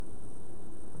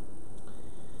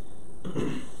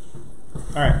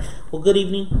Alright, well, good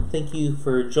evening. Thank you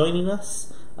for joining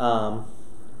us.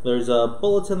 There's a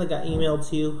bulletin that got emailed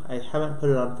to you. I haven't put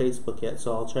it on Facebook yet,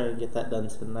 so I'll try and get that done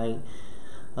tonight.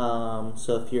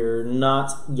 So if you're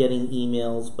not getting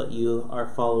emails, but you are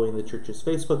following the church's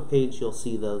Facebook page, you'll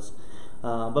see those.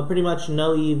 But pretty much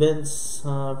no events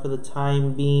for the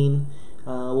time being.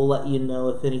 We'll let you know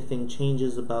if anything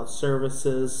changes about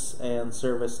services and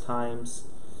service times.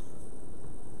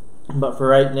 But for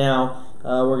right now,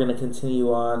 we're going to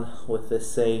continue on with this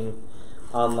same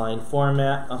online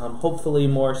format. Hopefully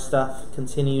more stuff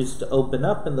continues to open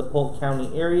up in the Polk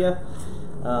County area.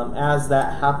 As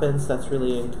that happens, that's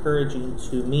really encouraging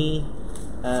to me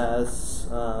as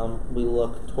we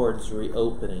look towards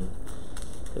reopening,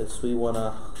 because we want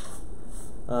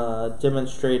to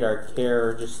demonstrate our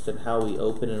care just in how we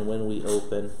open and when we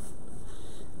open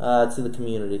to the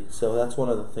community. So that's one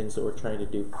of the things that we're trying to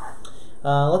do.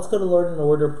 Let's go to Lord in a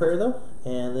word of prayer, though,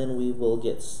 and then we will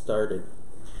get started.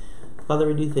 Father,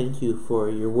 we do thank you for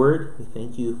your word. We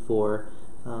thank you for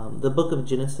the book of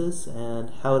Genesis and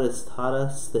how it has taught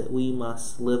us that we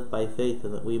must live by faith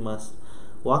and that we must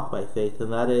walk by faith.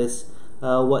 And that is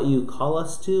what you call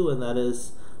us to, and that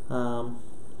is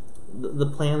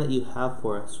the plan that you have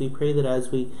for us. We pray that as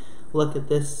we look at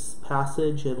this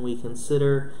passage and we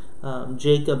consider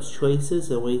Jacob's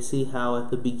choices, and we see how at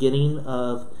the beginning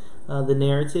of the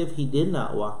narrative he did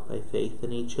not walk by faith,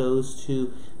 and he chose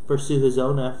to pursue his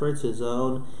own efforts, his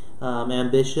own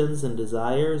ambitions and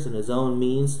desires, and his own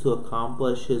means to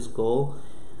accomplish his goal.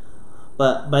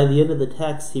 But by the end of the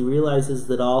text, he realizes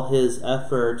that all his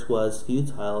effort was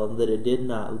futile, and that it did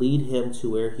not lead him to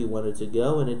where he wanted to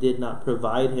go, and it did not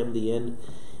provide him the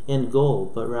end goal,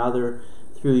 but rather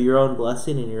through your own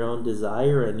blessing and your own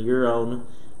desire and your own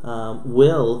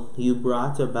will, you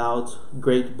brought about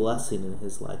great blessing in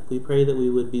his life. We pray that we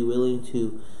would be willing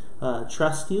to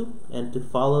trust you and to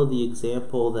follow the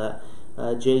example that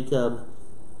Jacob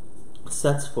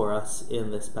sets for us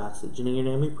in this passage. And in your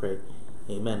name we pray.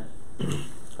 Amen.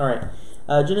 Alright,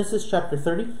 Genesis chapter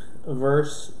 30,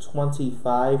 verse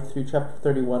 25 through chapter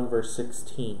 31, verse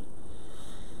 16.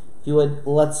 If you would,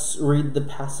 let's read the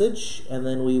passage and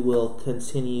then we will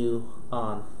continue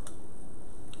on.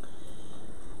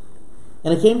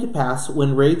 And it came to pass,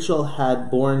 when Rachel had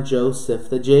borne Joseph,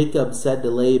 that Jacob said to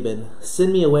Laban,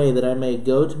 "Send me away, that I may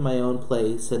go to my own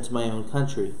place and to my own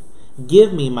country.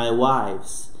 Give me my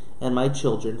wives and my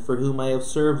children, for whom I have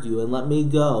served you, and let me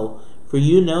go, for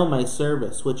you know my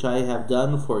service, which I have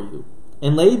done for you."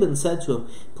 And Laban said to him,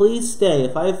 "Please stay,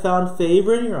 if I have found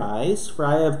favor in your eyes, for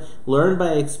I have learned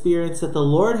by experience that the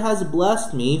Lord has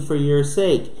blessed me for your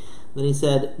sake." Then he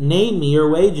said, "Name me your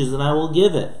wages, and I will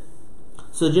give it."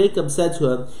 So Jacob said to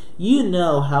him, "You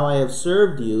know how I have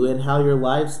served you, and how your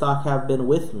livestock have been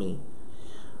with me.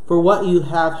 For what you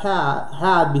have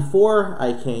had before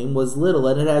I came was little,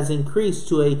 and it has increased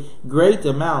to a great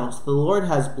amount. The Lord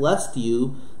has blessed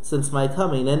you since my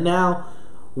coming. And now,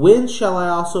 when shall I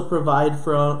also provide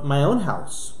for my own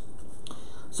house?"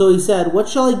 So he said, "What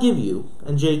shall I give you?"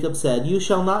 And Jacob said, "You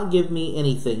shall not give me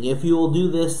anything. If you will do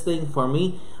this thing for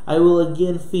me, I will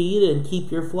again feed and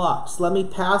keep your flocks. Let me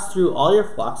pass through all your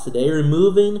flocks today,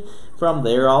 removing from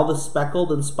there all the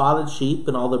speckled and spotted sheep,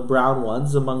 and all the brown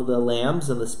ones among the lambs,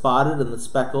 and the spotted and the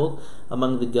speckled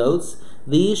among the goats.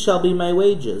 These shall be my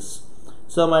wages.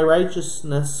 So my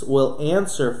righteousness will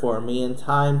answer for me in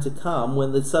time to come,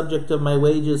 when the subject of my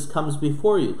wages comes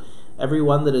before you. Every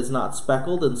one that is not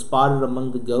speckled and spotted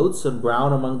among the goats and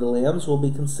brown among the lambs will be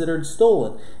considered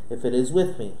stolen, if it is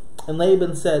with me." And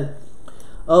Laban said,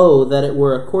 "Oh, that it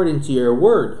were according to your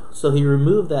word." So he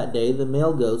removed that day the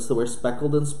male goats that were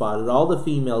speckled and spotted, all the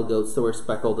female goats that were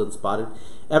speckled and spotted,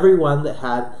 every one that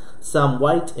had some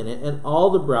white in it, and all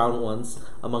the brown ones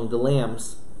among the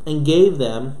lambs, and gave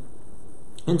them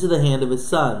into the hand of his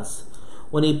sons.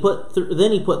 Then he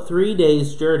put 3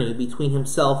 days' journey between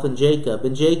himself and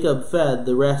Jacob fed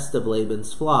the rest of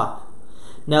Laban's flock.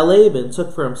 Now Jacob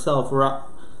took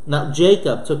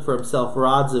for himself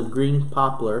rods of green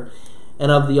poplar, and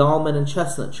of the almond and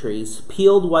chestnut trees,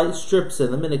 peeled white strips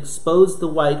in them, and exposed the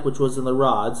white which was in the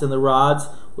rods, and the rods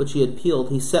which he had peeled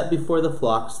he set before the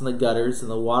flocks in the gutters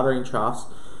and the watering troughs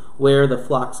where the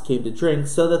flocks came to drink,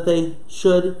 so that they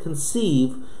should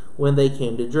conceive when they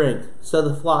came to drink. So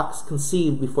the flocks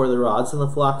conceived before the rods, and the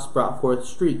flocks brought forth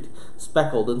streaked,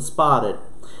 speckled, and spotted.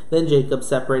 Then Jacob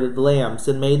separated the lambs,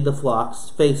 and made the flocks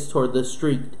face toward the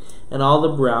streaked, and all the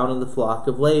brown in the flock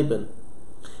of Laban.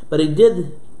 But he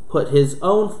did put his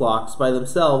own flocks by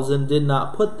themselves and did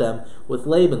not put them with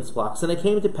Laban's flocks. And it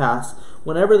came to pass,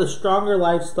 whenever the stronger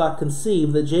livestock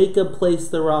conceived, that Jacob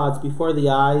placed the rods before the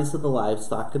eyes of the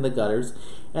livestock in the gutters,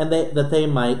 and that they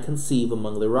might conceive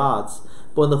among the rods.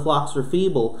 But when the flocks were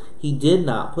feeble, he did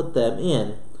not put them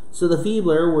in. So the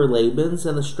feebler were Laban's,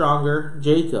 and the stronger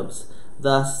Jacob's.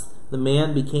 Thus the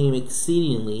man became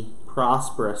exceedingly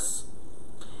prosperous,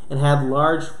 and had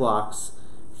large flocks,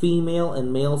 female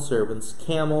and male servants,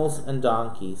 camels and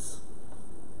donkeys.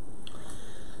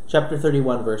 Chapter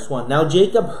 31, verse 1. Now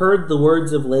Jacob heard the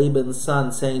words of Laban's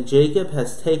son, saying, Jacob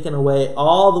has taken away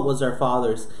all that was our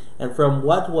father's, and from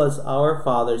what was our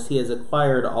father's he has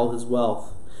acquired all his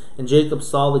wealth. And Jacob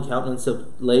saw the countenance of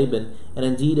Laban, and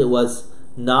indeed it was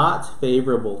not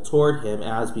favorable toward him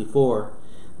as before.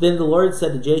 Then the Lord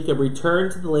said to Jacob,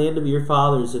 Return to the land of your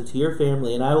fathers and to your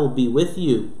family, and I will be with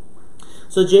you.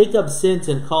 So Jacob sent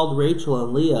and called Rachel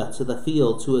and Leah to the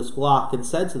field to his flock, and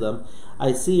said to them,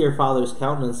 I see your father's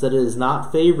countenance, that it is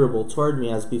not favorable toward me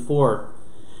as before.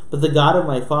 But the God of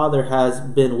my father has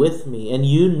been with me, and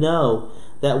you know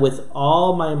that with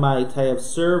all my might I have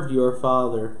served your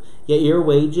father. Yet your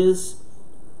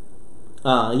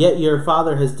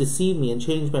father has deceived me and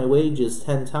changed my wages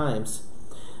 10 times.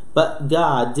 But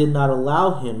God did not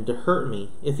allow him to hurt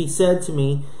me. If he said to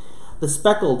me, The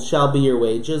speckled shall be your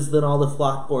wages, then all the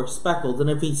flock bore speckled. And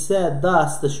if he said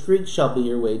thus, The streaked shall be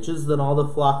your wages, then all the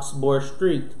flocks bore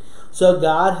streaked. So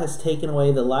God has taken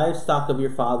away the livestock of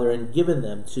your father and given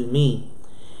them to me.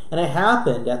 And it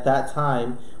happened at that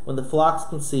time, when the flocks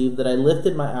conceived, that I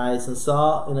lifted my eyes and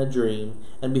saw in a dream,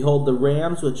 and behold, the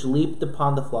rams which leaped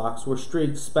upon the flocks were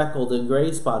streaked, speckled, and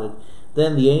gray spotted.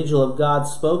 Then the angel of God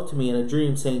spoke to me in a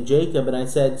dream, saying, Jacob, and I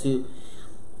said,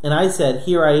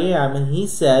 Here I am. And he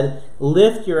said,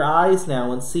 Lift your eyes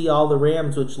now and see all the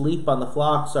rams which leap on the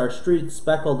flocks are streaked,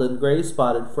 speckled, and gray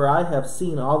spotted, for I have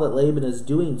seen all that Laban is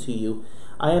doing to you.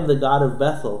 I am the God of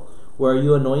Bethel, where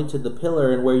you anointed the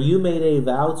pillar, and where you made a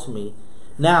vow to me.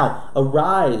 Now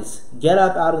arise, get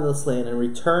up out of this land, and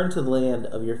return to the land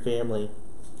of your family.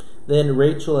 Then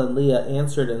Rachel and Leah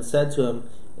answered and said to him,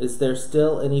 Is there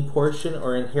still any portion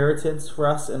or inheritance for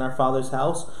us in our father's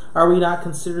house? Are we not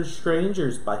considered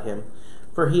strangers by him?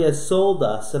 For he has sold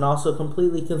us, and also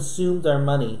completely consumed our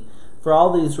money. For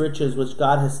all these riches which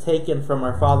God has taken from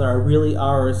our father are really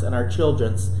ours and our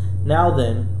children's. Now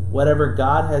then, whatever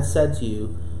God has said to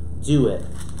you, do it.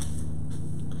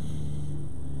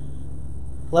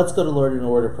 Let's go to Lord in a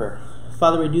word of prayer.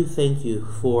 Father, we do thank you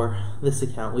for this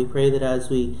account. We pray that as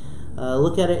we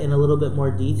look at it in a little bit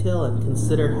more detail and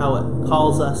consider how it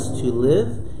calls us to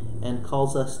live and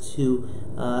calls us to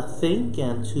think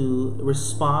and to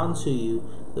respond to you,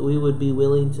 that we would be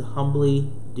willing to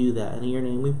humbly do that. In your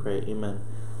name we pray. Amen.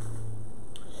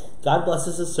 God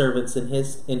blesses his servants in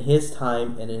his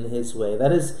time and in his way.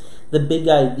 That is the big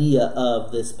idea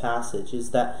of this passage,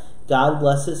 is that God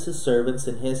blesses his servants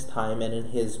in his time and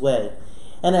in his way.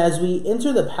 And as we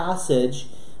enter the passage,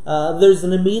 there's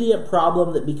an immediate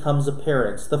problem that becomes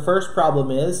apparent. The first problem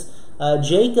is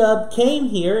Jacob came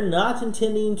here not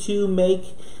intending to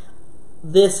make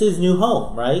this his new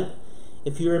home, right?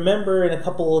 If you remember, in a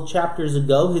couple of chapters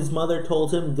ago, his mother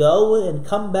told him, Go and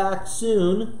come back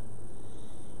soon.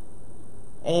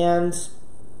 And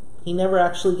he never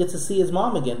actually gets to see his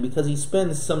mom again because he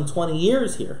spends some 20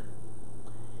 years here.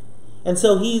 And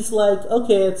so he's like,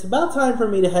 okay, it's about time for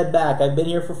me to head back. I've been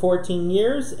here for 14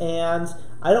 years and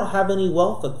I don't have any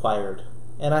wealth acquired.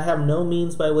 And I have no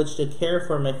means by which to care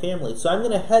for my family. So I'm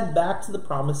going to head back to the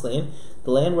promised land,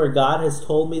 the land where God has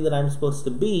told me that I'm supposed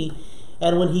to be.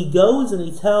 And when he goes and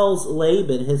he tells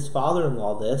Laban, his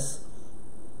father-in-law, this,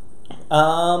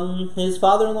 his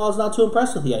father-in-law is not too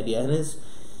impressed with the idea and is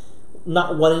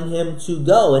not wanting him to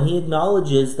go. And he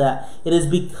acknowledges that it is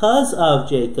because of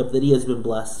Jacob that he has been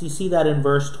blessed. You see that in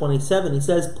verse 27. He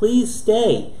says, Please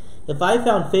stay, if I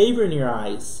found favor in your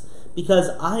eyes, because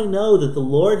I know that the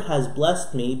Lord has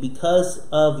blessed me because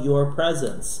of your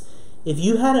presence. If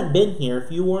you hadn't been here,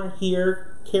 if you weren't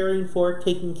here caring for,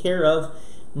 taking care of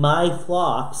my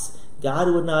flocks,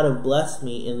 God would not have blessed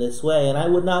me in this way, and I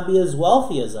would not be as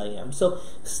wealthy as I am. So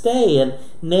stay and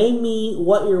name me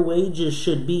what your wages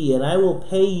should be, and I will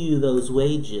pay you those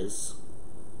wages.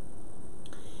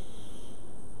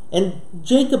 And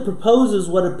Jacob proposes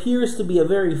what appears to be a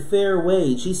very fair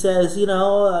wage. He says,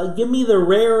 give me the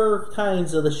rarer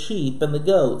kinds of the sheep and the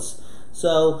goats.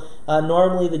 So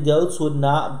normally the goats would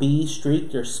not be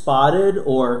streaked or spotted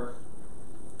or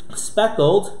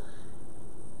speckled.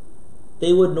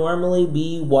 They would normally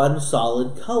be one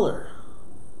solid color.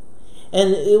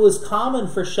 And it was common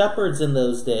for shepherds in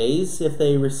those days, if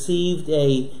they received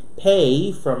a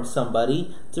pay from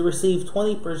somebody to receive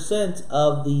 20%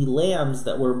 of the lambs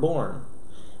that were born.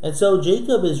 And so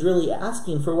Jacob is really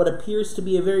asking for what appears to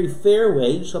be a very fair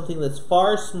wage, something that's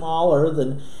far smaller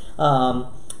than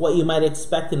what you might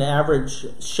expect an average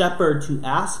shepherd to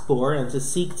ask for and to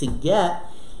seek to get.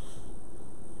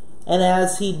 And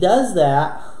as he does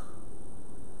that,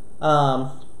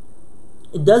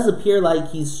 it does appear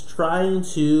like he's trying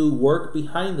to work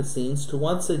behind the scenes to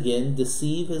once again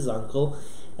deceive his uncle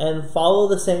and follow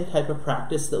the same type of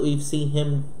practice that we've seen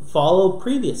him follow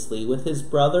previously with his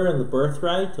brother and the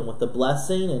birthright and with the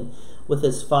blessing and with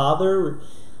his father,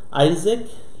 Isaac.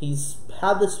 He's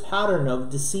had this pattern of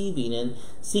deceiving and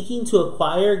seeking to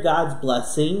acquire God's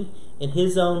blessing in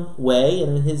his own way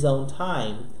and in his own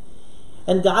time.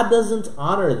 And God doesn't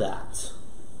honor that.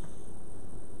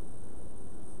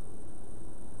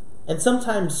 And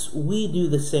sometimes we do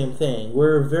the same thing.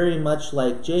 We're very much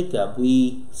like Jacob.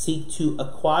 We seek to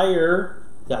acquire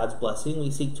God's blessing. We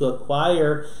seek to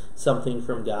acquire something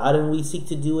from God, and we seek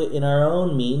to do it in our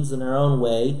own means, in our own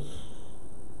way.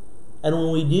 And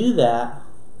when we do that,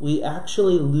 we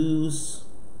actually lose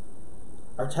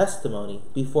our testimony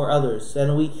before others,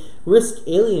 and we risk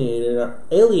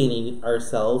alienating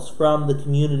ourselves from the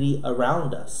community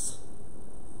around us.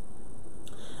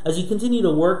 As you continue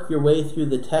to work your way through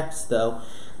the text, though,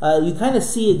 you kind of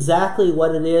see exactly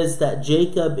what it is that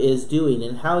Jacob is doing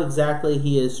and how exactly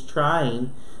he is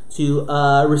trying to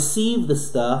receive the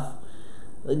stuff,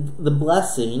 the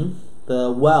blessing,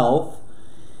 the wealth.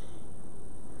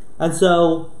 And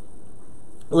so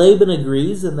Laban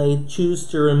agrees, and they choose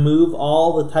to remove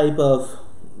all the type of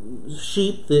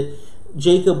sheep that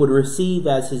Jacob would receive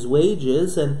as his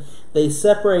wages, and they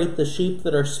separate the sheep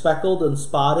that are speckled and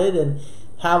spotted and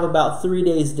have about 3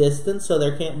 days distance, so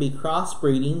there can't be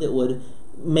crossbreeding that would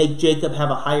make Jacob have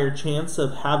a higher chance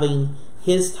of having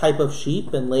his type of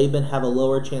sheep and Laban have a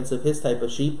lower chance of his type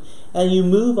of sheep. And you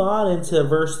move on into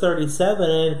verse 37,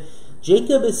 and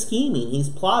Jacob is scheming, he's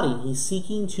plotting, he's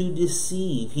seeking to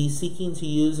deceive, he's seeking to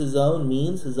use his own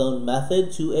means, his own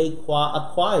method to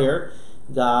acquire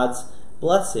God's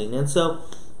blessing. And so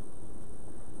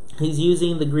he's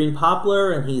using the green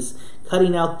poplar, and he's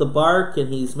cutting out the bark,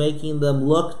 and he's making them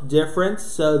look different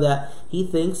so that he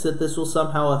thinks that this will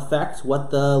somehow affect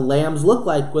what the lambs look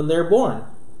like when they're born.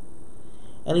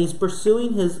 And he's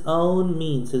pursuing his own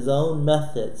means, his own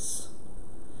methods.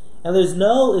 And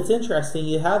it's interesting,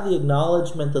 you have the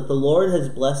acknowledgement that the Lord has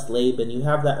blessed Laban. You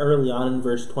have that early on in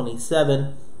verse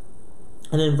 27.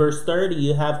 And in verse 30,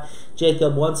 you have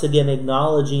Jacob once again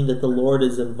acknowledging that the Lord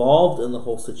is involved in the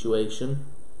whole situation.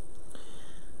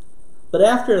 But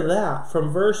after that,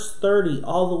 from verse 30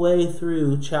 all the way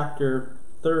through chapter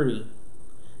 30,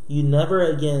 you never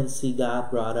again see God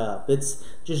brought up. It's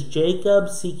just Jacob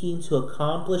seeking to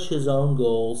accomplish his own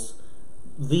goals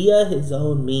via his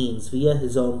own means, via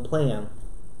his own plan.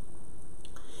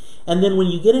 And then when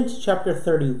you get into chapter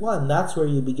 31, that's where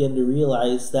you begin to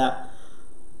realize that,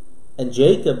 and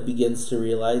Jacob begins to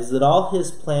realize that all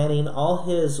his planning, all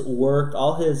his work,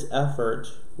 all his effort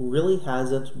really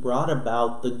hasn't brought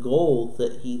about the goal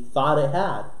that he thought it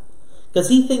had. Because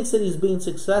he thinks that he's being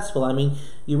successful. I mean,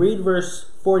 you read verse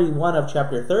 41 of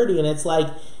chapter 30, and it's like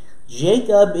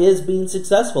Jacob is being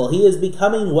successful. He is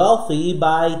becoming wealthy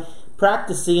by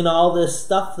practicing all this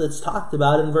stuff that's talked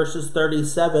about in verses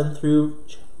 37 through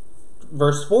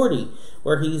verse 40,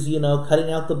 where he's,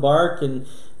 cutting out the bark and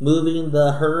moving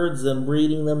the herds and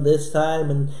breeding them this time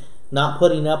and not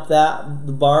putting up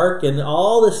the bark and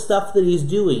all this stuff that he's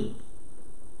doing.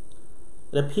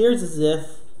 It appears as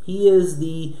if he is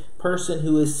the person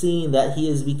who is seeing that he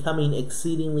is becoming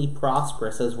exceedingly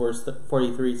prosperous, as verse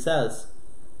 43 says.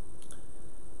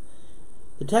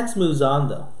 The text moves on,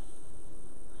 though.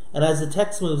 And as the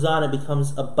text moves on, it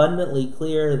becomes abundantly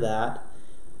clear that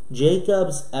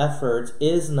Jacob's effort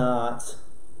is not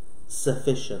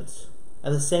sufficient.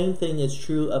 And the same thing is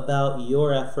true about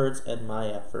your efforts and my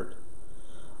effort.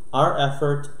 Our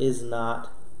effort is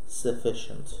not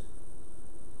sufficient.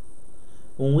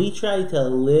 When we try to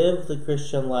live the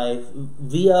Christian life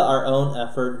via our own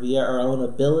effort, via our own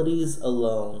abilities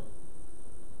alone,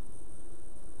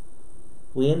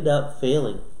 we end up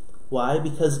failing. Why?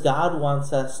 Because God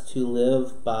wants us to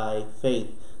live by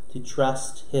faith, to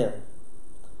trust Him.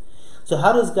 So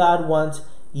how does God want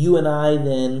you and I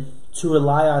then to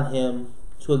rely on Him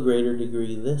to a greater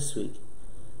degree this week?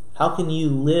 How can you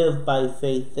live by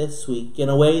faith this week in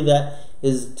a way that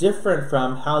is different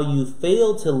from how you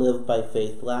failed to live by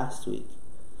faith last week?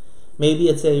 Maybe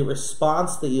it's a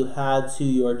response that you had to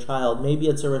your child. Maybe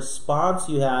it's a response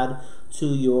you had to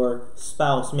your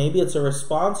spouse. Maybe it's a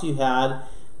response you had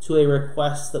to a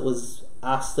request that was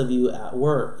asked of you at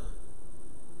work.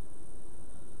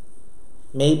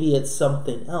 Maybe it's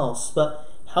something else, but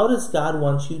how does God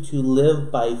want you to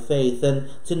live by faith and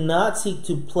to not seek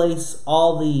to place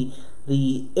all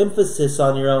the emphasis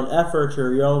on your own effort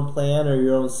or your own plan or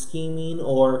your own scheming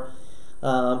or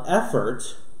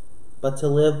effort, but to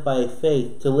live by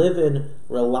faith, to live in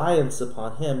reliance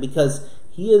upon Him, because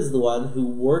He is the one who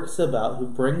who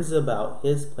brings about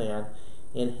His plan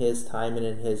in His time and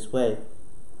in His way.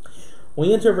 When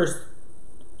we enter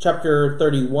chapter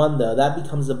 31, though, that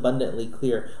becomes abundantly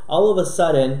clear. All of a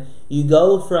sudden, you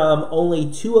go from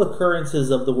only 2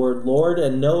 occurrences of the word Lord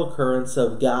and no occurrence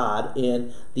of God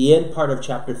in the end part of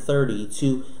chapter 30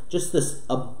 to just this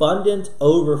abundant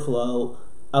overflow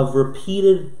of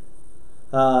repeated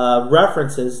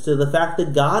references to the fact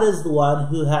that God is the one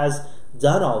who has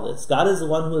done all this. God is the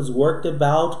one who has worked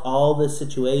about all this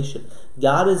situation.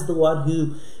 God is the one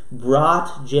who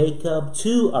brought Jacob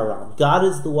to Aram. God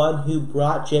is the one who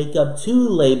brought Jacob to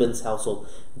Laban's household.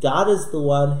 God is the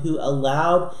one who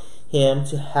allowed him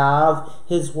to have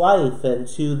his wife and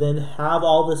to then have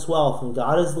all this wealth. And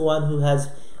God is the one who has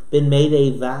been made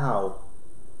a vow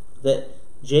that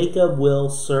Jacob will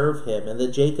serve him and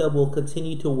that Jacob will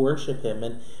continue to worship him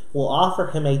and will offer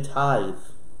him a tithe.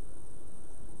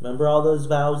 Remember all those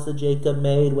vows that Jacob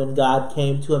made when God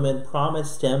came to him and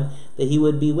promised him that He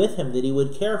would be with him, that He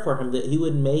would care for him, that He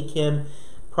would make him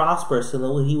prosperous, and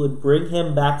that He would bring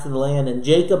him back to the land. And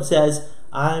Jacob says,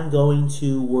 I'm going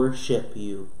to worship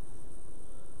you.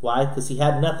 Why? Because he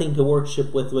had nothing to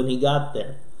worship with when he got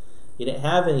there. He didn't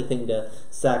have anything to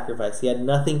sacrifice. He had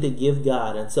nothing to give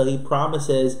God. And so he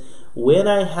promises, when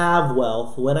I have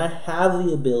wealth, when I have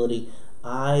the ability,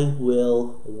 I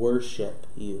will worship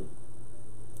you.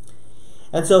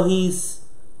 And so he's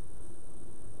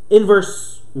in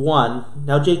verse 1.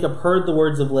 Now Jacob heard the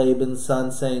words of Laban's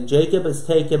son, saying, Jacob has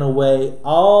taken away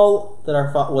all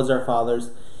that was our father's,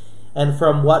 and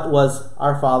from what was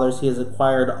our father's he has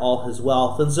acquired all his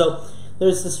wealth. And so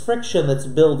there's this friction that's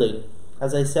building.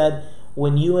 As I said,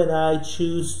 when you and I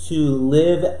choose to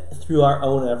live through our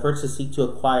own efforts to seek to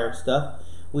acquire stuff,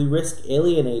 we risk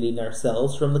alienating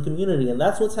ourselves from the community. And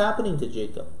that's what's happening to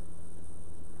Jacob.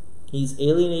 He's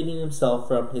alienating himself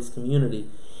from his community.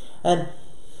 And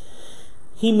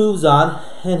he moves on,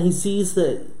 and he sees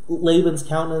that Laban's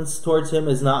countenance towards him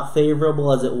is not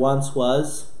favorable as it once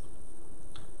was.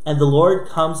 And the Lord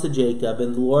comes to Jacob,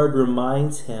 and the Lord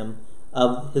reminds him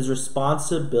of his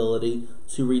responsibility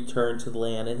to return to the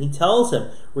land. And he tells him,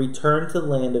 return to the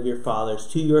land of your fathers,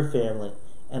 to your family,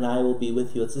 and I will be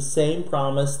with you. It's the same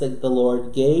promise that the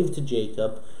Lord gave to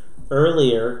Jacob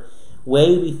earlier,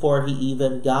 way before he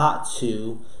even got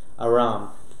to Aram.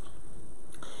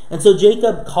 And so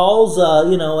Jacob calls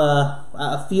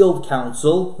a field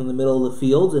council in the middle of the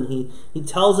field, and he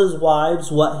tells his wives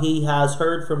what he has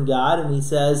heard from God, and he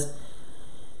says,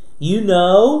 you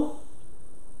know,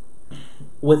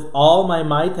 with all my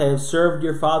might I have served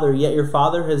your father, yet your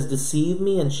father has deceived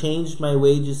me and changed my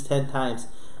wages 10 times.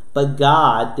 But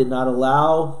God did not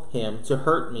allow him to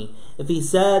hurt me. If he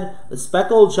said, the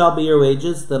speckled shall be your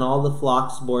wages, then all the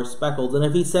flocks bore speckled. And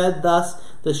if he said thus,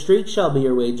 the streaked shall be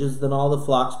your wages, then all the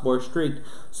flocks bore streaked.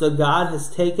 So God has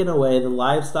taken away the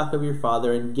livestock of your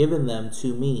father and given them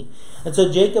to me. And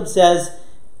so Jacob says,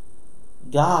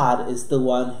 God is the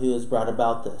one who has brought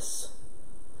about this.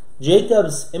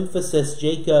 Jacob's emphasis,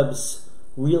 Jacob's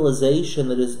realization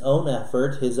that his own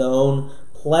effort, his own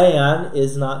plan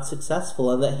is not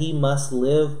successful, and that he must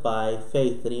live by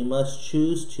faith, that he must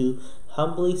choose to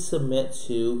humbly submit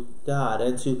to God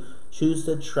and to choose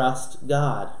to trust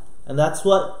God. And that's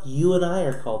what you and I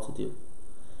are called to do,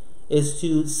 is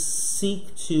to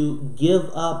seek to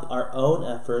give up our own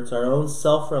efforts, our own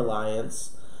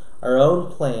self-reliance, our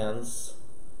own plans,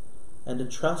 and to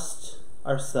trust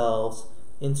ourselves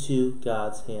into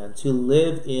God's hand, to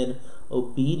live in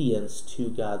obedience to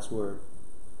God's word.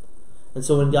 And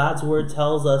so when God's word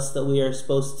tells us that we are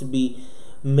supposed to be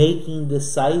making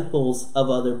disciples of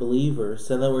other believers,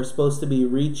 and that we're supposed to be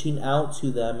reaching out to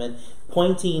them and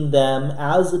pointing them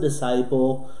as a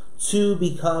disciple to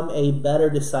become a better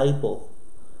disciple,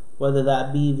 whether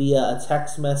that be via a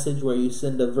text message where you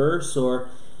send a verse, or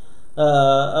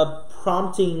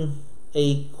prompting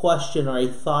a question or a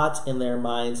thought in their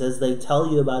minds as they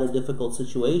tell you about a difficult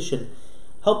situation,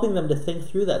 helping them to think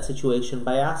through that situation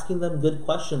by asking them good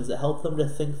questions that help them to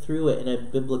think through it in a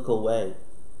biblical way.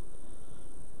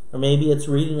 Or maybe it's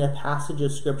reading a passage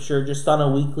of Scripture just on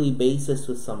a weekly basis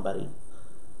with somebody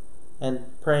and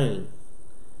praying.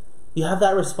 You have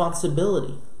that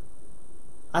responsibility.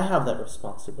 I have that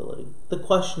responsibility. The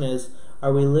question is,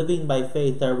 are we living by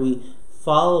faith? Are we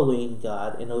following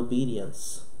God in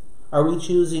obedience? Are we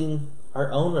choosing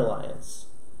our own reliance?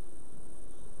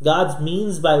 God's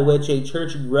means by which a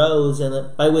church grows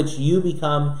and by which you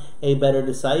become a better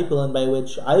disciple and by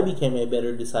which I became a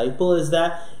better disciple is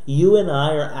that you and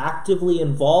I are actively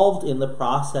involved in the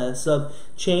process of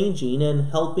changing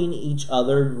and helping each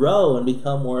other grow and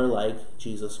become more like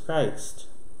Jesus Christ.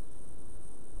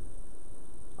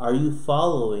 Are you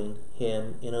following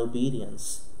him in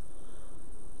obedience?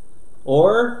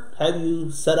 Or have you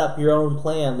set up your own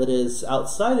plan that is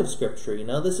outside of Scripture?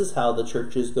 This is how the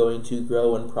church is going to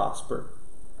grow and prosper.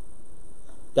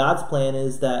 God's plan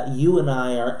is that you and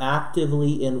I are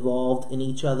actively involved in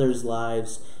each other's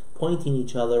lives, pointing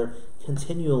each other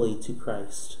continually to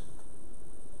Christ.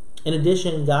 In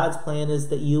addition, God's plan is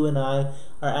that you and I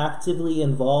are actively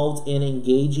involved in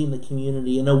engaging the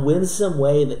community in a winsome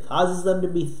way that causes them to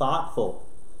be thoughtful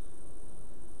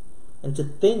and to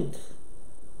think.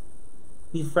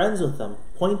 Be friends with them.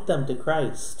 Point them to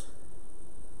Christ.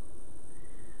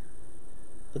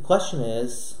 The question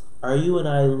is, are you and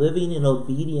I living in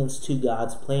obedience to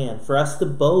God's plan for us to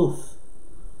both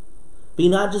be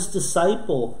not just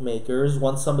disciple makers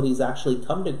once somebody's actually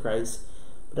come to Christ,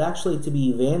 but actually to be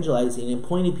evangelizing and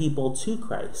pointing people to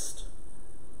Christ?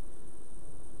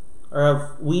 Or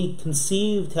have we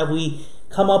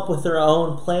come up with our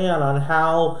own plan on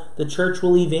how the church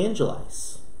will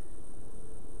evangelize?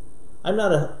 I'm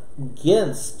not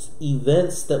against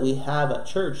events that we have at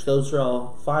church. Those are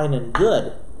all fine and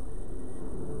good.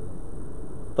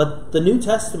 But the New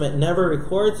Testament never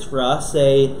records for us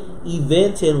a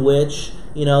event in which,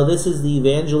 this is the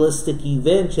evangelistic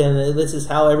event and this is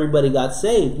how everybody got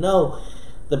saved. No,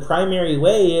 the primary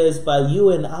way is by you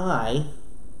and I,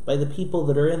 by the people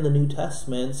that are in the New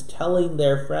Testament, telling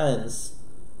their friends,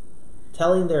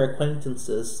 telling their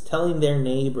acquaintances, telling their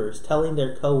neighbors, telling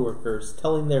their coworkers,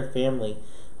 telling their family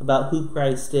about who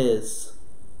Christ is,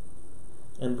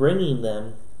 and bringing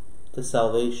them to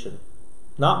salvation.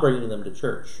 Not bringing them to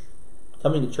church.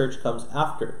 Coming to church comes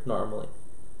after, normally.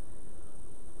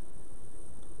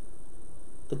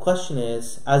 The question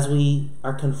is, as we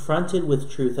are confronted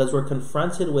with truth, as we're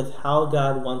confronted with how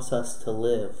God wants us to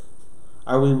live,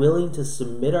 are we willing to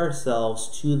submit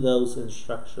ourselves to those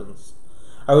instructions?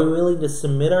 Are we willing to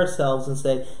submit ourselves and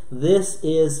say, this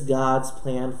is God's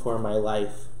plan for my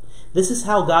life? This is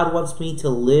how God wants me to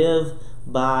live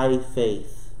by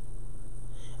faith.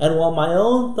 And while my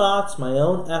own thoughts, my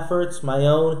own efforts, my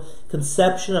own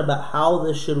conception about how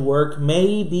this should work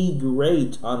may be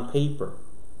great on paper,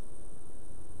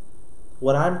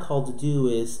 what I'm called to do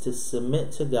is to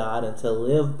submit to God and to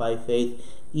live by faith,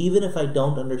 even if I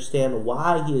don't understand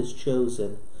why He has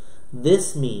chosen.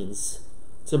 This means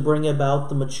to bring about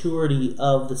the maturity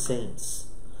of the saints,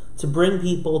 to bring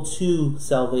people to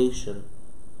salvation,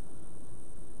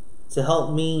 to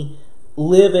help me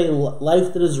live a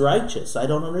life that is righteous. I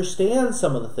don't understand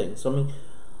some of the things.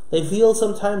 They feel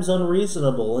sometimes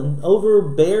unreasonable and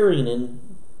overbearing,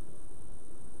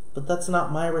 but that's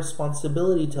not my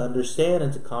responsibility to understand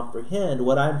and to comprehend.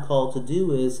 What I'm called to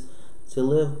do is to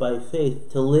live by faith,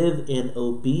 to live in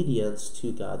obedience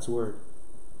to God's Word.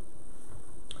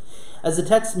 As the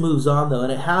text moves on, though,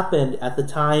 and it happened at the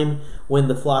time when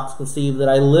the flocks conceived, that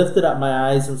I lifted up my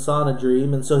eyes and saw in a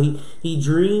dream. And so he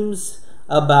dreams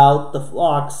about the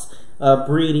flocks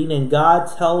breeding, and God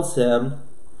tells him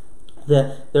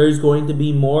that there is going to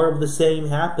be more of the same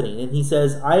happening. And he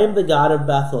says, I am the God of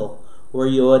Bethel, where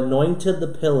you anointed the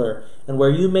pillar, and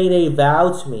where you made a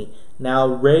vow to me. Now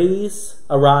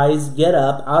arise, get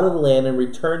up out of the land, and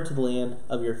return to the land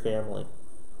of your family.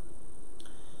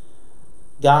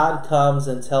 God comes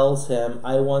and tells him,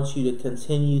 I want you to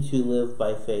continue to live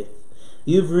by faith.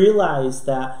 You've realized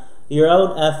that your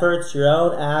own efforts, your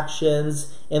own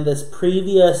actions in this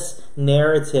previous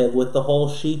narrative with the whole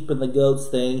sheep and the goats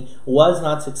thing was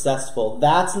not successful.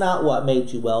 That's not what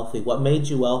made you wealthy. What made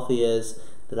you wealthy is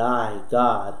that I,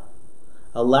 God,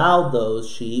 allowed those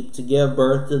sheep to give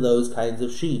birth to those kinds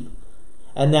of sheep.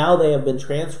 And now they have been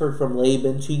transferred from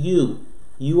Laban to you.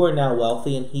 You are now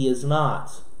wealthy and he is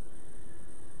not.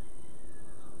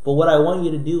 But what I want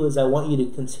you to do is I want you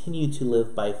to continue to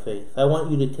live by faith. I want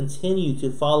you to continue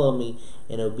to follow me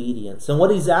in obedience. And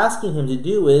what he's asking him to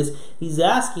do is he's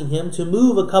asking him to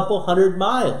move a couple 100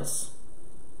 miles.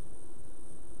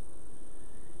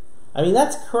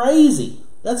 That's crazy.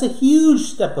 That's a huge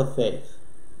step of faith.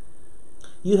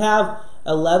 You have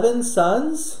 11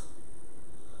 sons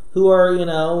who are,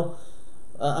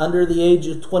 under the age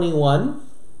of 21.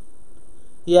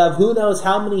 You have who knows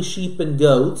how many sheep and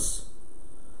goats.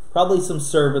 Probably some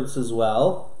servants as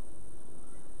well.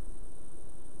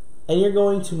 And you're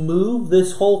going to move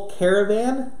this whole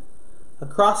caravan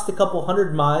across a couple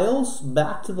 100 miles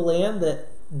back to the land that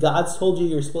God's told you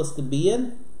you're supposed to be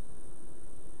in?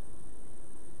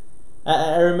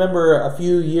 I remember a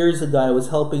few years ago I was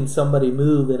helping somebody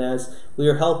move, and as we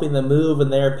were helping them move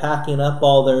and they were packing up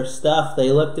all their stuff, they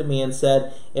looked at me and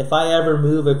said, if I ever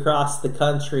move across the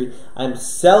country, I'm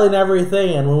selling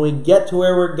everything, and when we get to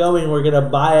where we're going, we're going to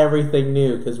buy everything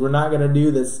new, because we're not going to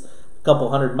do this a couple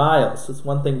 100 miles. It's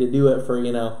one thing to do it for,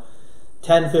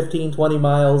 10, 15, 20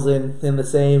 miles in the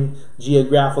same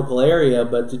geographical area,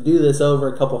 but to do this over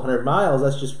a couple 100 miles,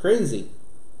 that's just crazy.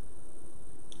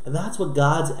 And that's what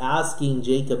God's asking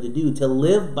Jacob to do, to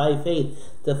live by faith,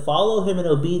 to follow him in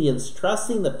obedience,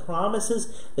 trusting the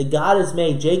promises that God has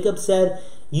made. Jacob said,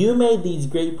 you made these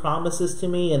great promises to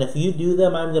me, and if you do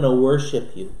them, I'm going to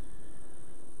worship you.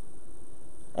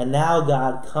 And now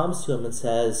God comes to him and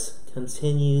says,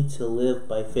 continue to live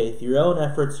by faith. Your own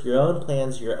efforts, your own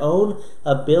plans, your own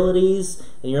abilities,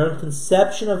 and your own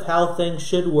conception of how things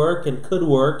should work and could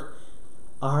work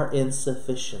are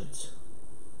insufficient.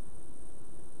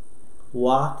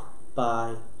 Walk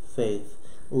by faith.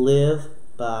 Live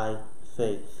by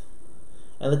faith.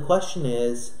 And the question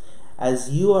is, as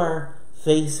you are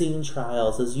facing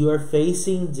trials, as you are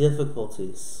facing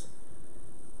difficulties,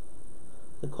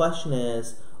 the question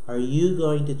is, are you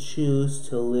going to choose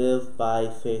to live by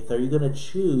faith? Are you going to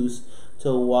choose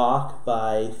to walk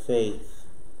by faith?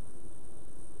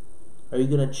 Are you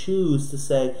going to choose to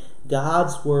say,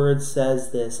 God's word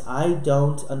says this, I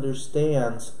don't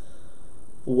understand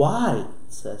why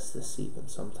it says this even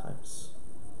sometimes.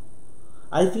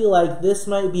 I feel like this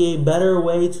might be a better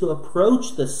way to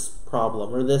approach this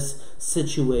problem or this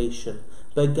situation.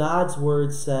 But God's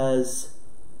word says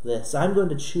this. I'm going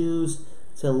to choose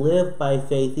to live by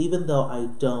faith even though I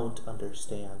don't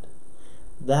understand.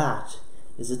 That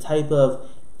is a type of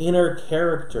inner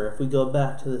character, if we go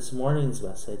back to this morning's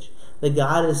message, that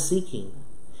God is seeking.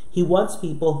 He wants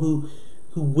people who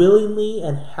willingly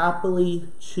and happily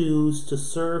choose to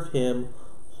serve him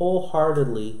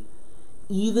wholeheartedly,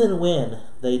 even when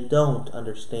they don't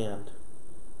understand.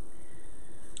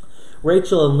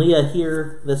 Rachel and Leah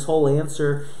hear this whole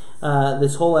answer,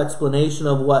 this whole explanation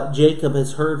of what Jacob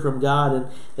has heard from God, and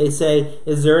they say,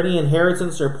 is there any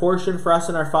inheritance or portion for us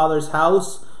in our father's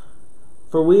house?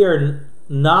 For we are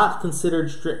not considered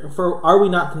are we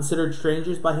not considered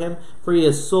strangers by him? For he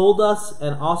has sold us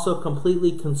and also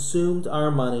completely consumed our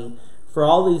money. For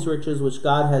all these riches which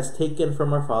God has taken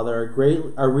from our father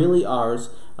are really ours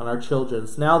and our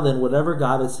children's. Now then, whatever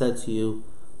God has said to you,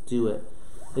 do it.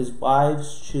 His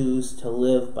wives choose to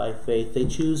live by faith. They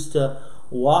choose to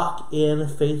walk in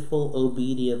faithful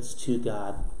obedience to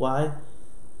God. Why?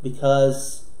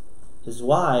 Because his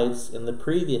wives, in the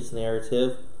previous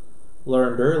narrative,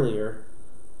 learned earlier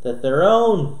that their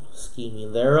own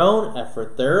scheming, their own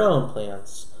effort, their own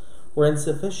plans were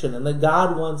insufficient, and that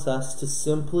God wants us to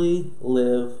simply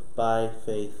live by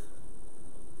faith.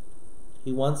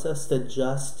 He wants us to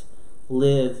just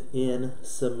live in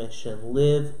submission,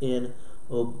 live in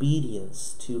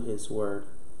obedience to his word.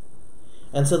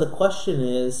 And so the question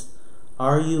is,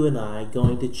 are you and I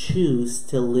going to choose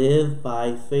to live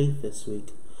by faith this week?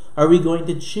 Are we going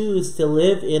to choose to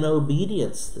live in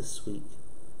obedience this week?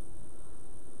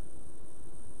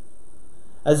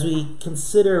 As we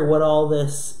consider what all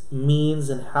this means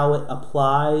and how it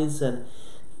applies, and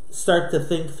start to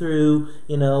think through,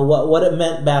 what it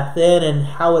meant back then and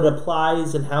how it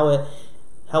applies and how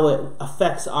it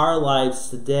affects our lives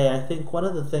today, I think one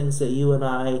of the things that you and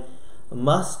I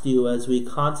must do as we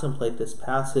contemplate this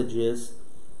passage is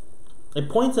it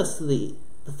points us to the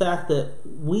fact that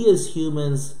we as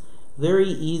humans very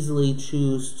easily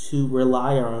choose to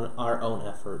rely on our own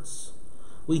efforts.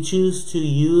 We choose to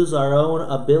use our own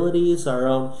abilities, our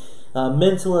own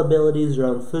mental abilities, our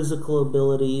own physical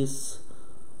abilities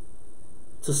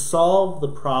to solve the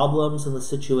problems and the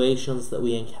situations that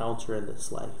we encounter in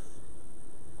this life.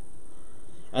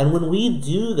 And when we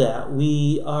do that,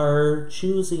 we are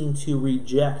choosing to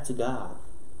reject God.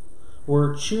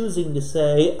 We're choosing to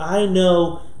say, I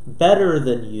know better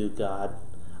than you, God.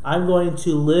 I'm going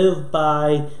to live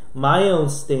by my own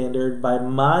standard, by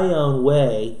my own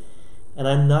way, and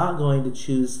I'm not going to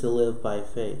choose to live by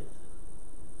faith.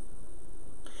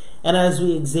 And as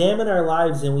we examine our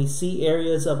lives and we see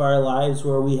areas of our lives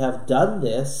where we have done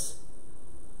this,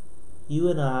 you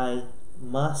and I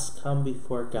must come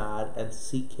before God and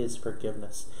seek his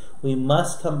forgiveness. We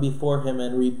must come before him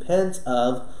and repent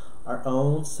of our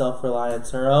own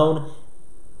self-reliance, our own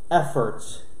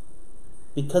effort,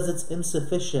 because it's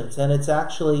insufficient and it's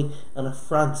actually an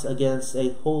affront against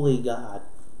a holy God.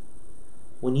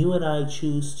 when you and I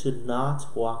choose to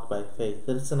not walk by faith,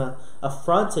 that it's an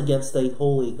affront against a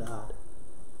holy God.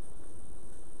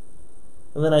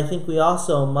 And then I think we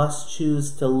also must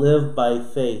choose to live by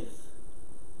faith.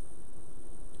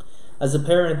 As a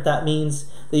parent, that means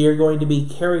that you're going to be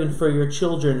caring for your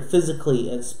children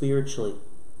physically and spiritually.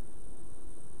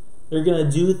 You're going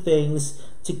to do things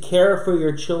to care for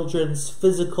your children's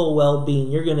physical well-being.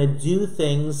 You're going to do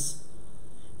things,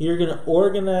 you're going to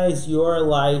organize your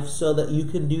life so that you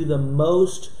can do the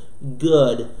most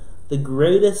good, the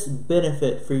greatest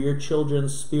benefit for your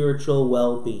children's spiritual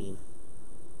well-being.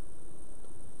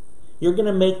 You're going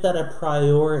to make that a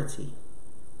priority.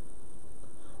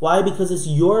 Why? Because it's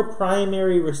your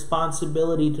primary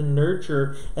responsibility to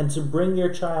nurture and to bring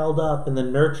your child up in the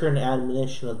nurture and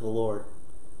admonition of the Lord.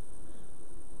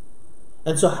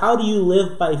 And so how do you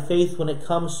live by faith when it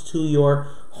comes to your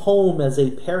home as a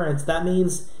parent? That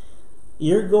means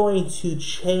you're going to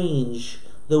change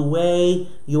the way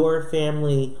your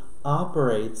family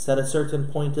operates at a certain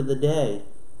point of the day.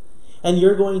 And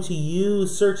you're going to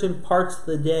use certain parts of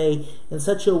the day in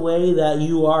such a way that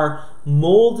you are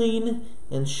molding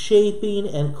and shaping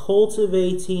and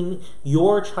cultivating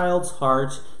your child's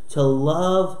heart to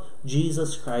love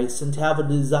Jesus Christ and to have a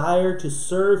desire to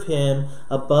serve Him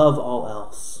above all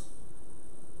else.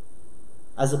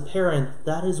 As a parent,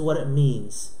 that is what it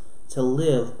means to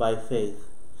live by faith.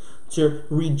 To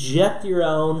reject your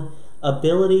own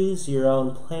abilities, your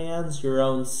own plans, your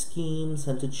own schemes,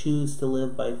 and to choose to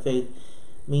live by faith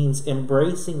means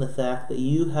embracing the fact that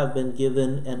you have been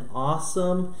given an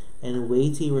awesome and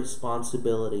weighty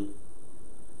responsibility.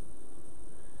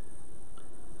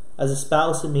 As a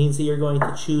spouse, it means that you're going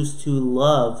to choose to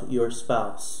love your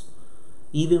spouse,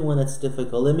 even when it's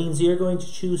difficult. It means you're going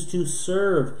to choose to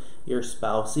serve your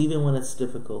spouse, even when it's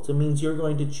difficult. It means you're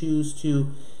going to choose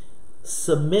to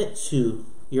submit to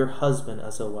your husband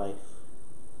as a wife.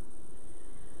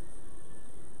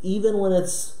 Even when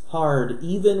it's hard,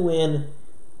 even when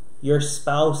your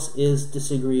spouse is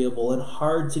disagreeable and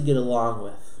hard to get along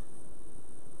with,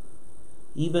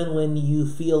 even when you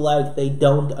feel like they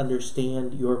don't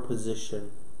understand your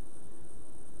position,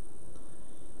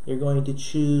 you're going to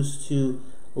choose to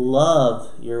love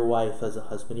your wife as a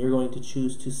husband. You're going to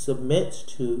choose to submit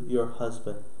to your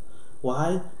husband.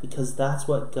 Why? Because that's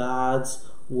what God's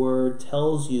Word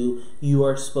tells you you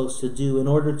are supposed to do in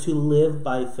order to live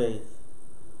by faith.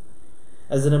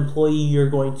 As an employee, you're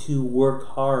going to work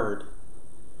hard.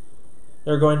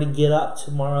 You're going to get up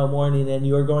tomorrow morning and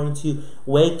you're going to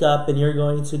wake up and you're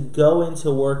going to go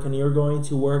into work and you're going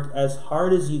to work as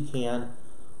hard as you can.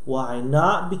 Why?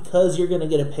 Not because you're going to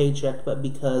get a paycheck, but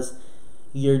because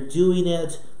you're doing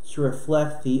it to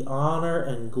reflect the honor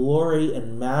and glory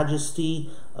and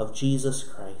majesty of Jesus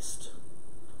Christ.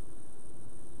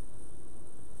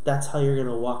 That's how you're going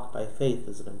to walk by faith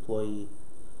as an employee.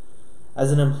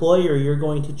 As an employer, you're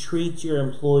going to treat your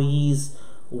employees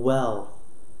well.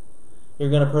 You're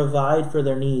going to provide for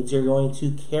their needs. You're going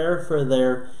to care for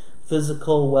their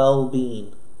physical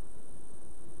well-being.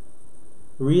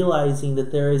 Realizing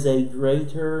that there is a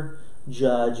greater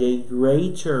judge, a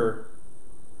greater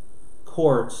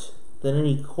court than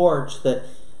any court that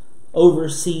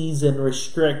oversees and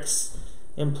restricts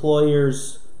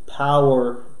employers'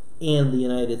 power in the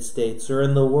United States or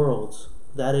in the world.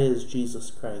 That is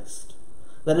Jesus Christ.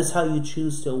 That is how you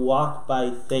choose to walk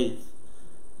by faith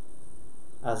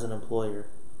as an employer.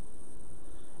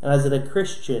 And as a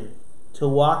Christian, to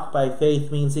walk by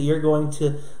faith means that you're going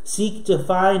to seek to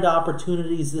find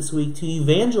opportunities this week to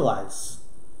evangelize.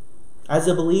 As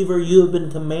a believer, you have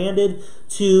been commanded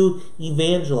to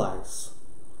evangelize,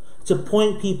 to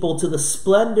point people to the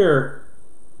splendor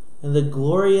and the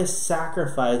glorious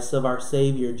sacrifice of our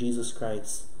Savior, Jesus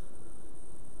Christ.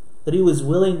 That He was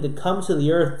willing to come to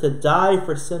the earth to die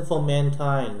for sinful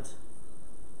mankind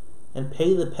and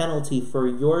pay the penalty for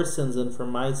your sins and for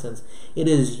my sins. It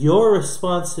is your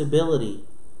responsibility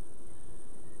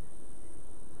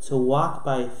to walk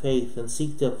by faith and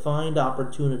seek to find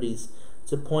opportunities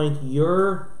to point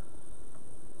your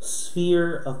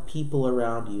sphere of people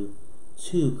around you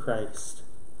to Christ.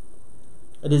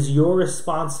 It is your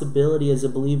responsibility as a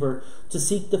believer to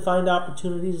seek to find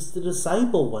opportunities to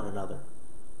disciple one another,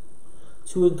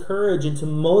 to encourage and to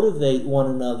motivate one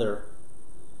another.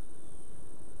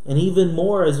 And even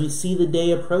more as we see the day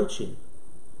approaching.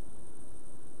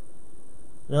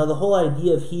 Now, the whole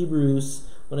idea of Hebrews,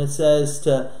 when it says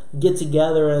to get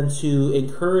together and to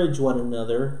encourage one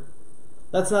another,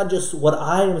 that's not just what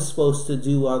I am supposed to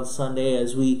do on Sunday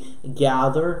as we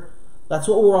gather. That's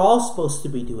what we're all supposed to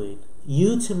be doing.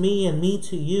 You to me and me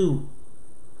to you.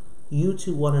 You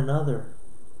to one another.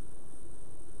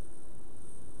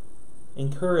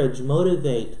 encourage,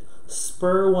 motivate,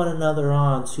 spur one another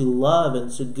on to love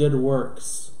and to good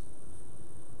works.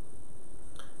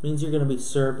 It means you're going to be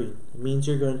serving. It means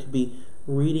you're going to be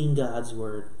reading God's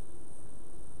Word.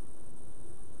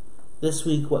 This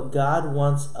week, what God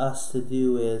wants us to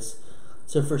do is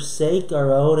to forsake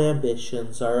our own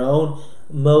ambitions, our own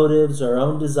motives, our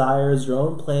own desires, our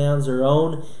own plans, our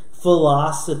own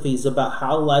philosophies about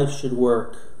how life should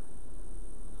work.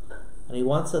 And He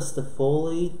wants us to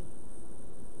fully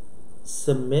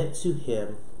submit to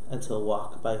Him and to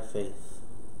walk by faith.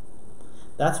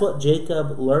 That's what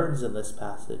Jacob learns in this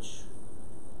passage.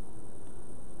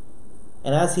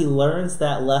 And as he learns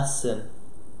that lesson,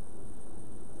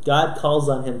 God calls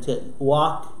on him to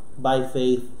walk by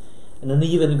faith in an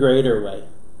even greater way,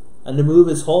 and to move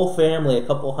his whole family a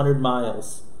couple 100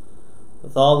 miles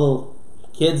with all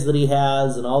the kids that he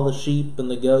has and all the sheep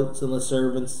and the goats and the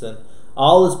servants and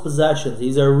all his possessions.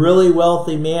 He's a really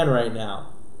wealthy man right now.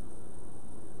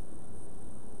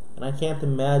 And I can't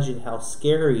imagine how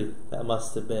scary that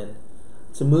must have been.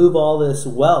 To move all this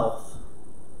wealth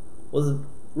was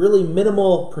really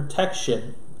minimal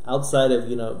protection outside of,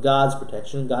 God's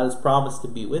protection. God has promised to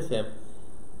be with him.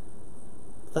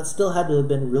 That still had to have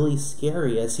been really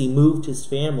scary as he moved his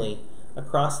family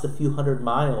across the few 100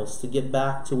 miles to get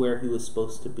back to where he was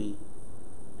supposed to be.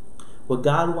 What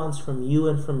God wants from you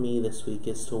and from me this week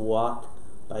is to walk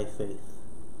by faith.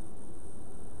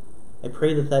 I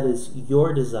pray that that is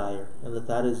your desire and that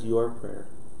that is your prayer.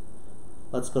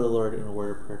 Let's go to the Lord in a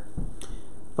word of prayer.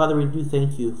 Father, we do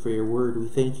thank you for your word. We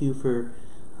thank you for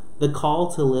the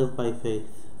call to live by faith.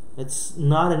 It's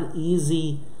not an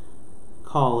easy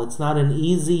call. It's not an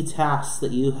easy task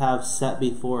that you have set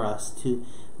before us to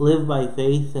live by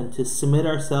faith and to submit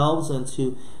ourselves and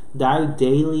to die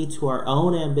daily to our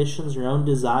own ambitions, our own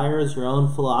desires, our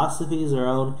own philosophies, our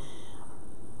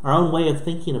own way of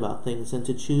thinking about things, and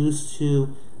to choose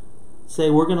to say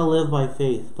we're going to live by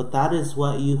faith. But that is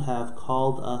what you have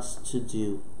called us to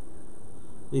do.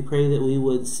 We pray that we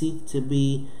would seek to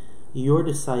be your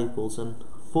disciples and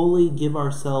fully give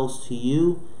ourselves to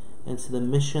you and to the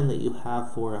mission that you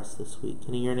have for us this week.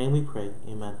 And in your name we pray.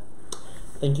 Amen.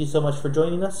 Thank you so much for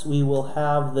joining us. We will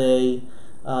have the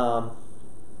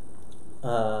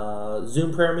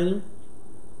Zoom prayer meeting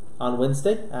on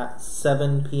Wednesday at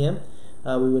 7 p.m.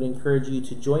 We would encourage you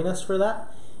to join us for that,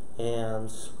 and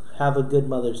have a good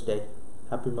Mother's Day.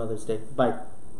 Happy Mother's Day. Bye.